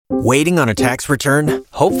Waiting on a tax return?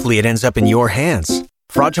 Hopefully it ends up in your hands.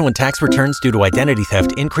 Fraudulent tax returns due to identity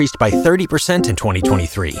theft increased by 30% in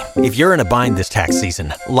 2023. If you're in a bind this tax season,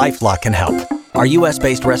 LifeLock can help. Our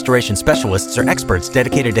U.S.-based restoration specialists are experts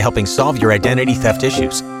dedicated to helping solve your identity theft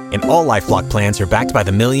issues. And all LifeLock plans are backed by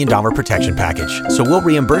the $1 Million Protection Package. So we'll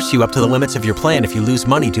reimburse you up to the limits of your plan if you lose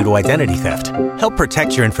money due to identity theft. Help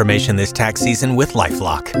protect your information this tax season with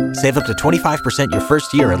LifeLock. Save up to 25% your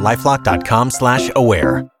first year at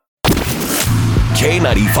LifeLock.com/aware.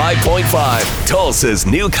 K95.5, Tulsa's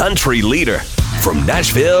new country leader. From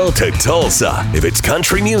Nashville to Tulsa, if it's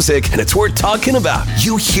country music and it's worth talking about,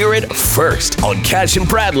 you hear it first on Cash and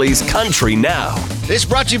Bradley's Country Now. This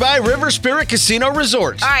brought to you by River Spirit Casino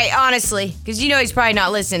Resort. All right, honestly, because you know he's probably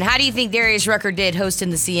not listening. How do you think Darius Rucker did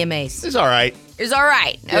hosting the CMAs? It's all right. It was all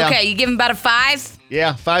right. Yeah. Okay, you give him about a 5?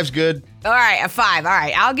 Yeah, 5's good. All right, a 5. All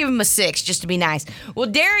right, I'll give him a 6 just to be nice. Well,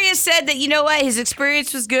 Darius said that, you know what, his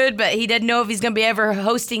experience was good, but he doesn't know if he's going to be ever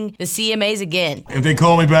hosting the CMAs again. If they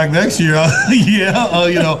call me back next year,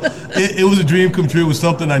 it was a dream come true. It was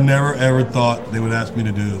something I never, ever thought they would ask me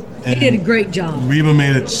to do. And he did a great job. Reba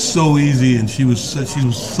made it so easy, and she was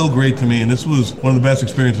so great to me, and this was one of the best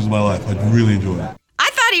experiences of my life. I really enjoyed it. I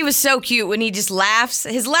thought he was so cute when he just laughs.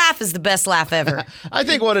 His laugh is the best laugh ever. I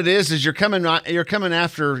think what it is you're coming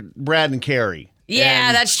after Brad and Carrie. Yeah,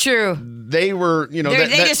 and that's true. They were,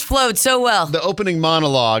 they just flowed so well. The opening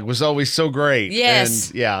monologue was always so great. Yes.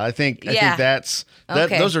 And yeah, I think that's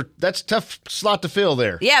Okay. that's a tough slot to fill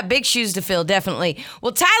there. Yeah, big shoes to fill, definitely.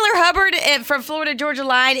 Well, Tyler Hubbard from Florida Georgia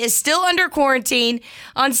Line is still under quarantine.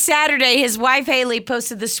 On Saturday, his wife Haley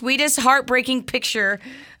posted the sweetest, heartbreaking picture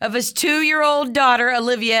of his 2-year-old daughter,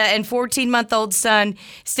 Olivia, and 14-month-old son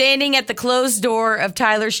standing at the closed door of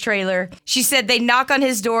Tyler's trailer. She said they knock on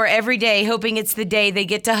his door every day, hoping it's the day they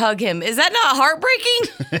get to hug him. Is that not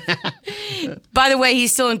heartbreaking? By the way,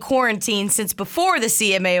 he's still in quarantine since before the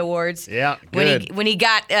CMA Awards. Yeah, good. When he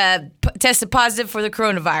got tested positive for the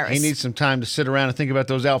coronavirus. He needs some time to sit around and think about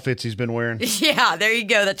those outfits he's been wearing. Yeah, there you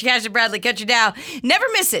go. That's Cash and Bradley Country Now. Never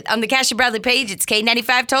miss it on the Cash and Bradley page. It's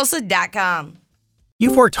K95Tulsa.com.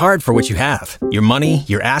 You've worked hard for what you have. Your money,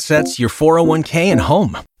 your assets, your 401k, and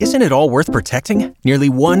home. Isn't it all worth protecting? Nearly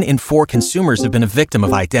 1 in 4 consumers have been a victim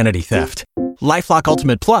of identity theft. LifeLock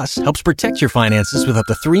Ultimate Plus helps protect your finances with up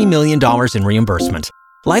to $3 million in reimbursement.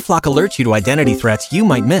 LifeLock alerts you to identity threats you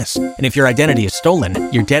might miss. And if your identity is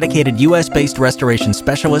stolen, your dedicated U.S.-based restoration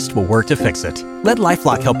specialist will work to fix it. Let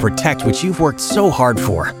LifeLock help protect what you've worked so hard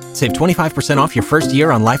for. Save 25% off your first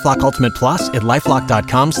year on LifeLock Ultimate Plus at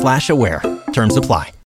LifeLock.com/aware. Terms apply.